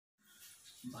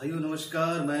भाइयों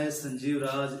नमस्कार, मैं संजीव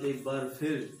राज एक बार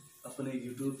फिर अपने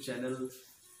YouTube चैनल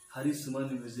हरिसुमन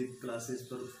म्यूज़िक क्लासेस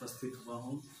पर उपस्थित हुआ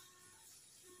हूं।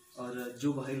 और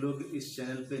जो भाई लोग इस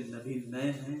चैनल पे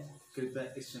नए हैं कृपया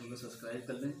इस चैनल को सब्सक्राइब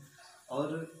कर लें।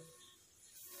 और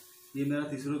ये मेरा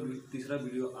तीसरा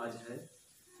वीडियो आज है।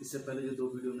 इससे पहले जो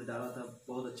 2 वीडियो में डाला था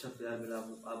बहुत अच्छा प्यार मिला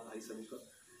आप भाई सभी को।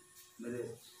 मेरे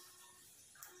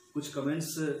कुछ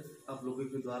कमेंट्स आप लोगों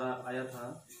के द्वारा आया था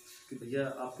कि भैया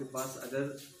आपके पास अगर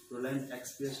रोलैंड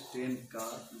एक्सप्रेस ट्रेन का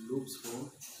लूप्स हो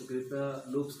तो कृपया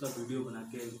लूप्स का वीडियो बना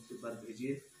के एक बार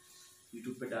भेजिए,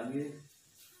 यूट्यूब पे डालिए।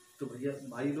 तो भैया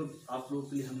भाई लोग आप लोगों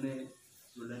के लिए हमने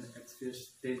रोलैंड एक्सप्रेस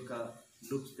ट्रेन का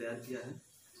लूप्स तैयार किया है।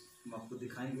 हम आपको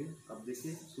दिखाएंगे, आप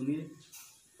देखिए, सुनिए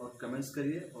और कमेंट्स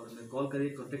करिए और हमें कॉल करिए,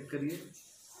 कांटेक्ट करिए।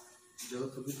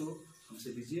 ज़रूरत होगी तो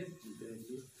हमसे लीजिए, मिलते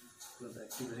रहेंगे, तुरंत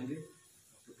एक्टिव रहेंगे,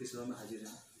 तो किस सेवा में हाजिर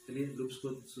हैं। चलिए लूप्स को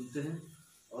सुनते हैं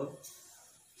और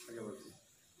आगे बढ़ते हैं।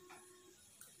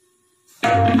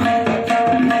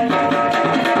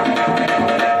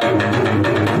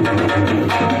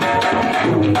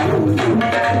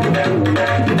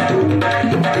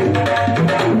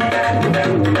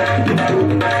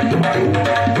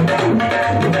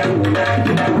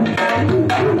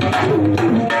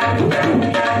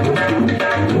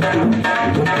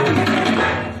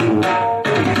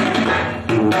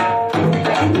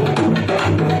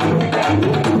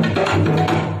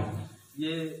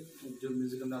 ये जो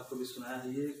म्यूजिक हमने आपको भी सुनाया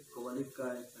है ये कव्वाली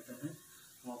का एक पैटर्न है।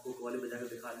 हम आपको कव्वाली बजा कर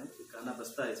दिखा रहे हैं। एक गाना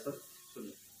बजता है, इस पर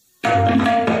सुनिए।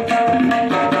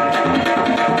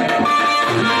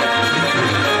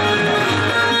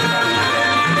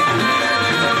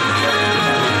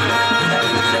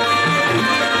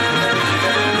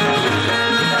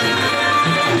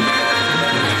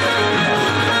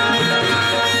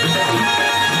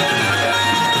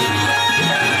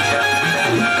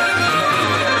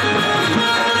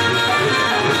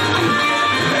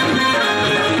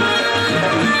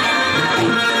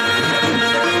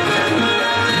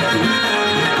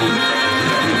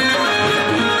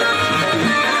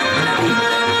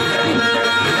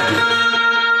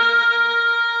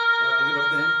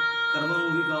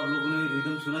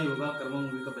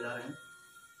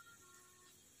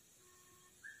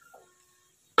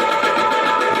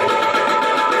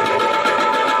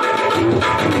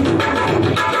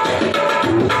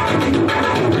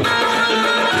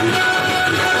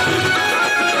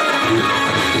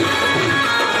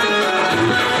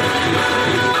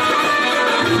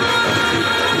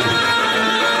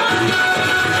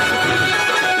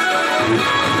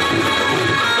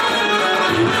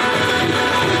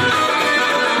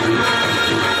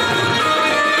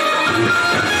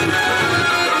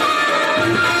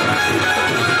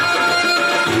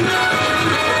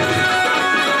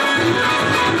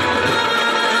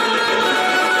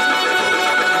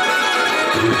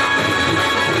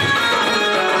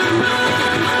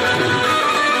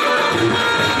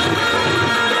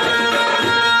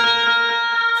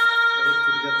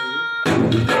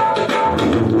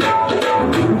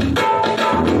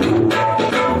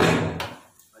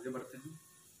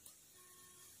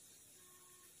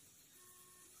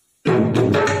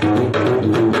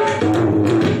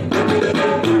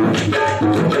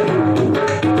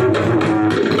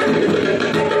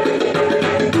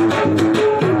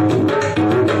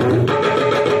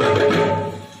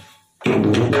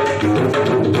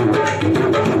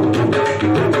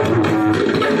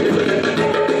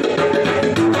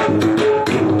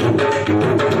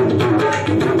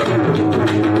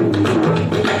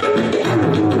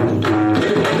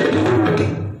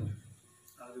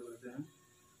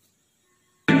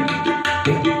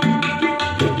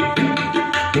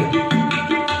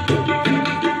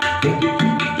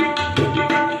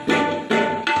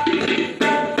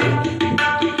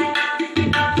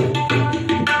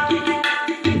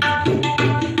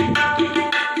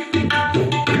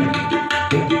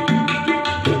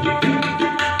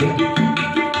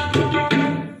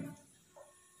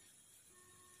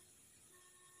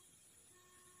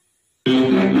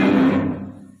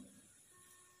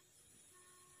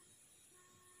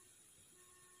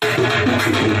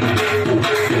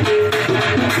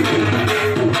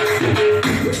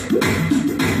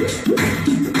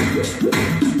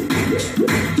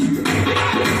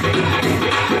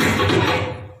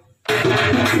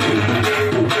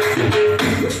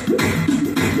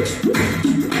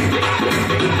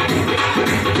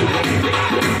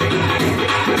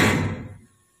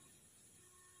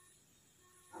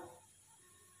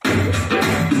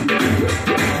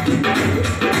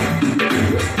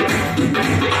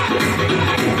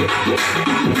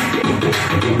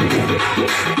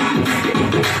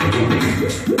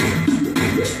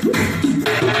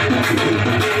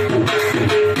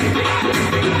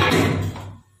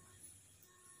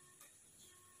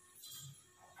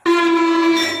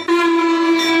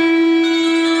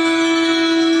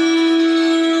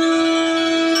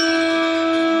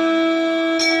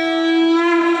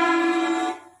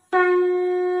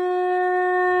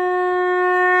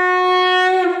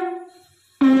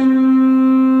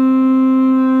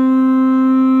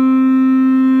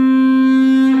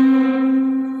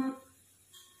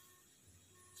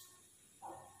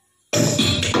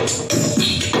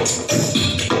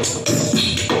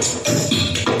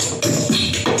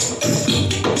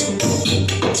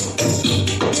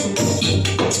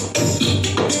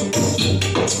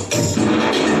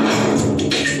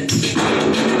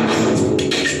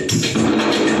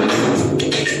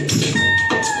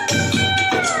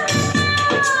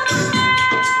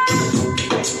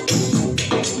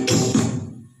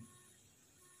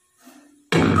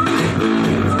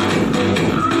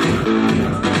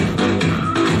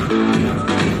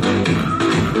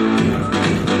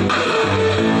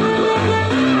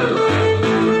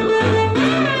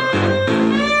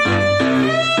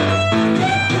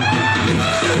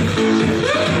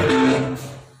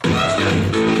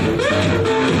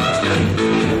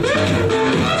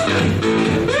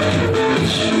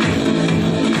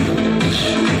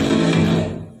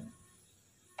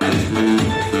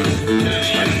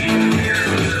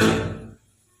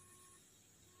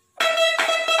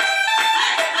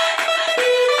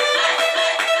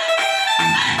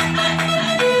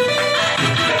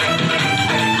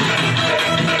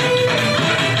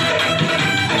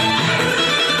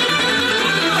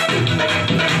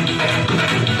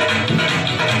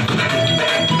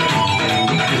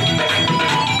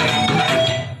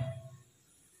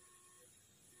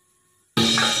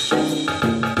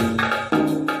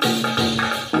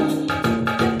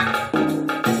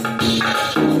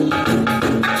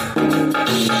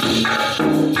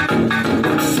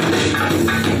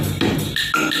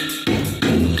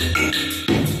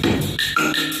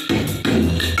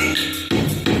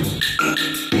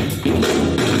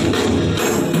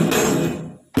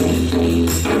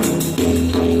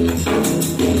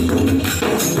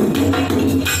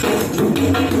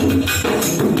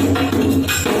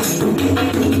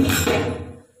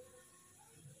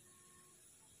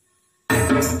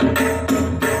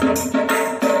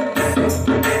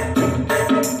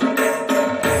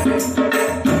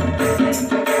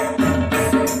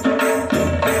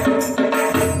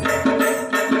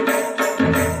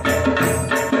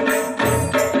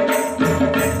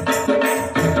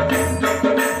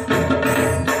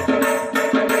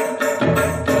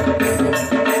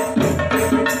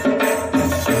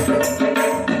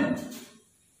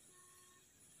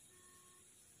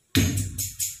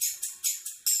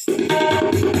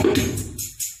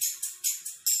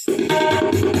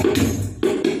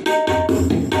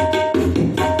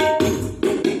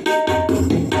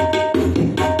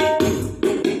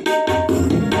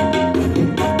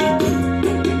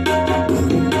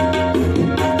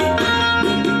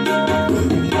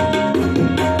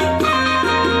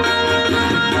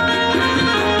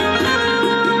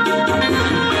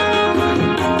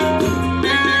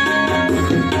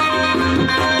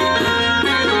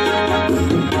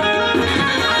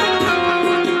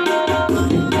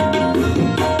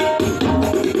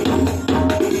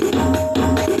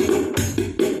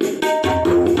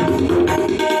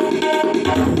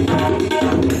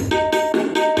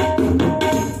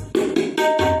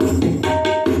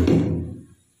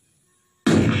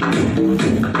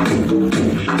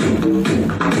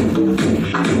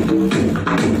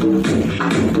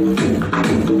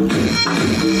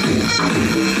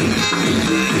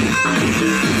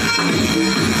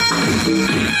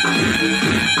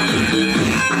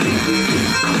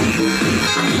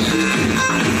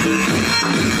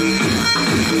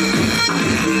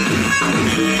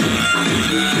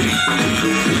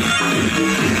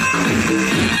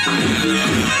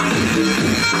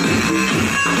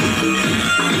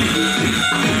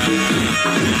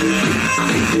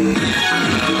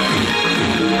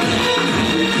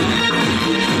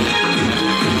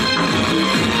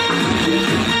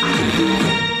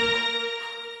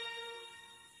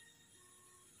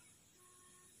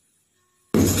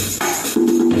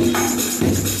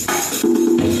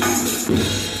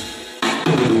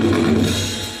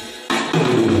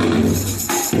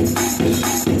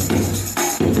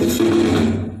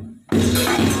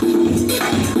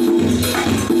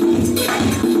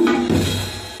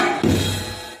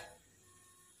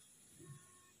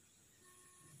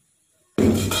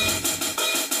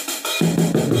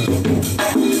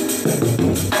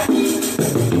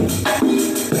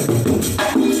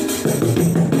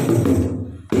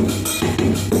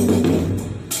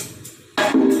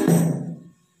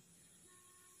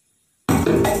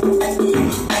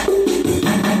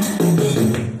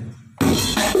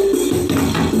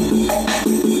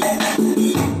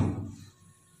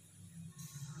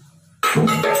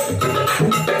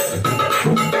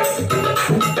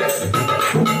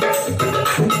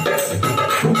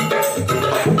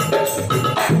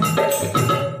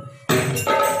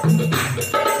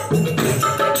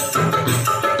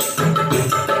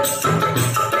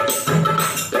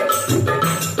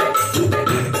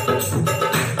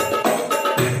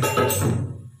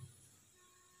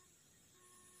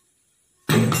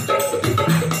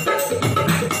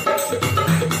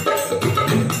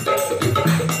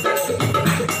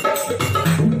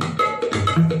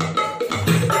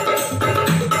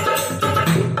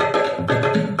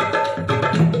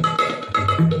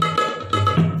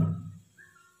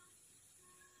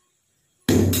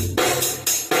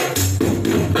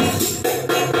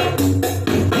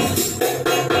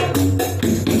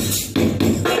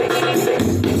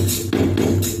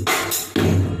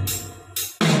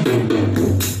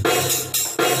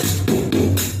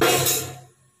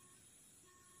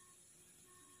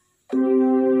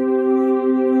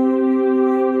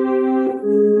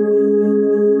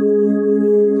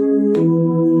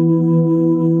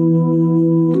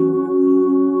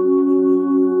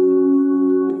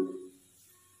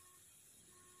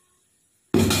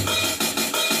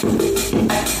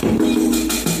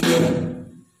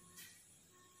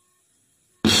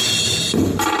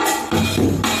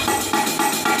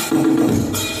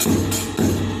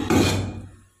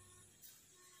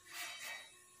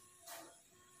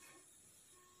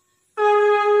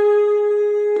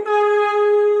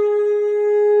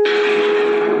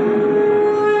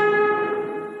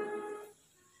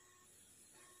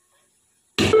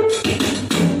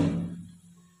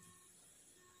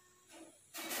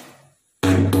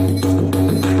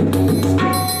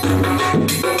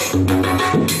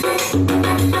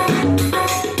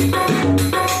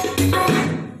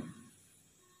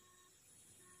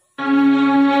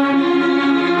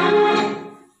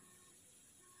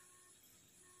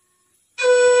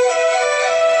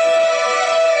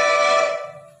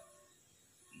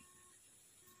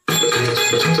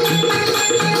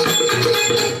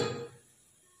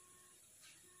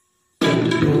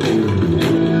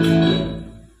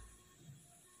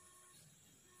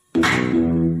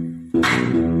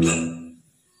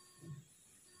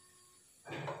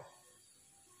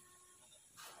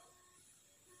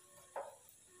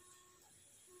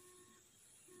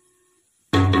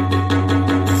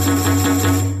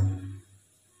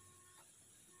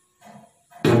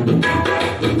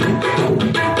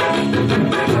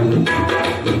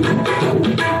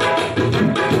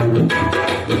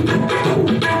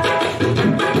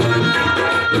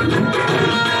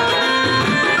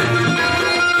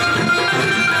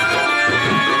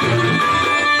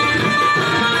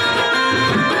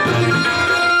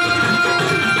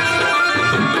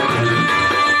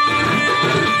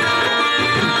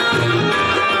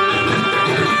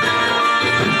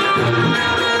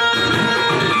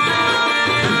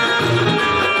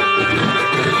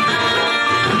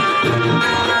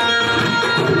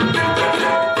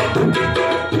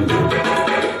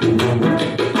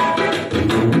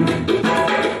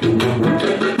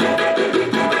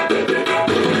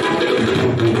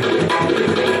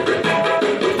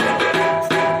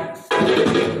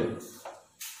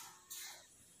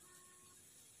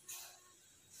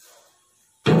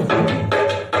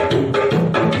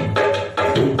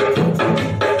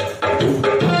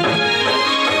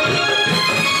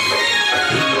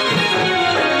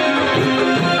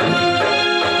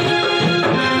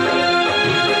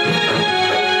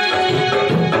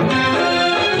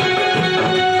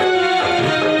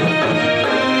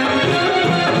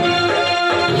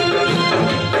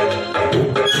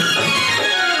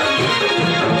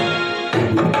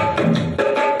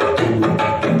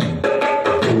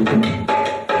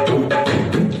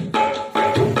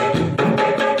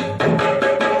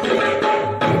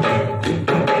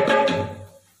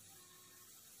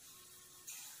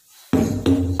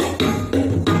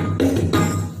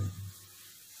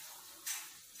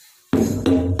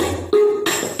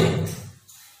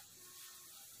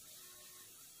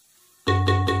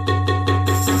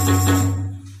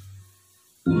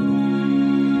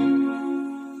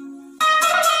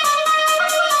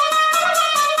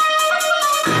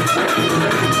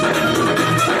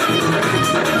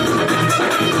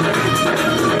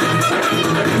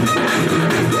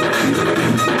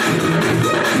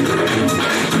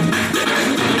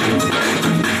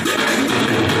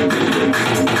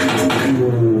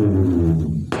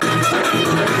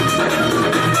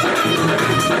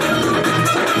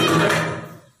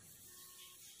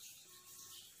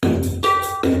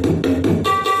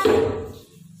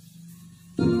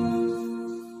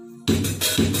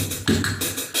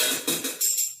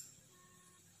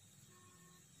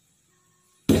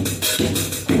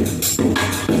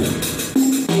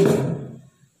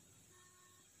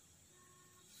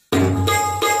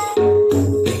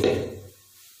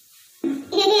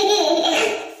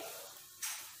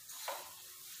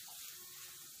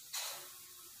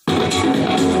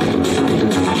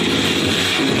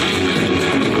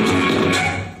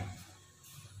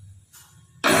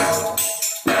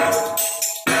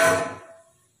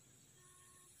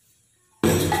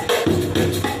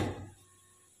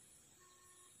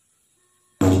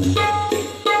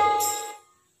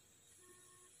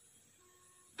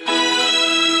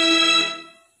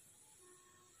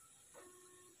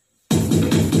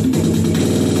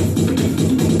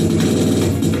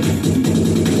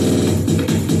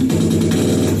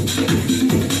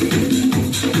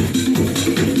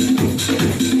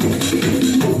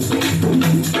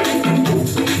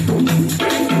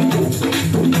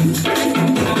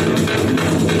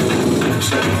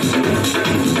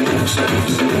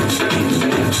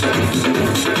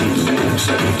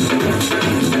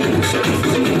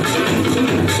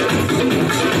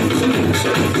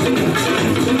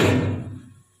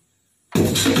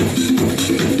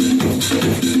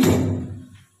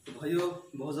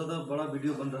 बड़ा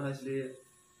वीडियो बन रहा है, इसलिए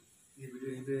ये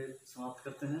वीडियो यहीं पे समाप्त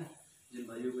करते हैं। जिन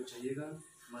भाइयों को चाहिएगा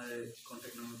हमारे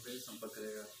कॉन्टैक्ट नंबर पे संपर्क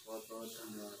करेगा। बहुत बहुत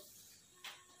धन्यवाद।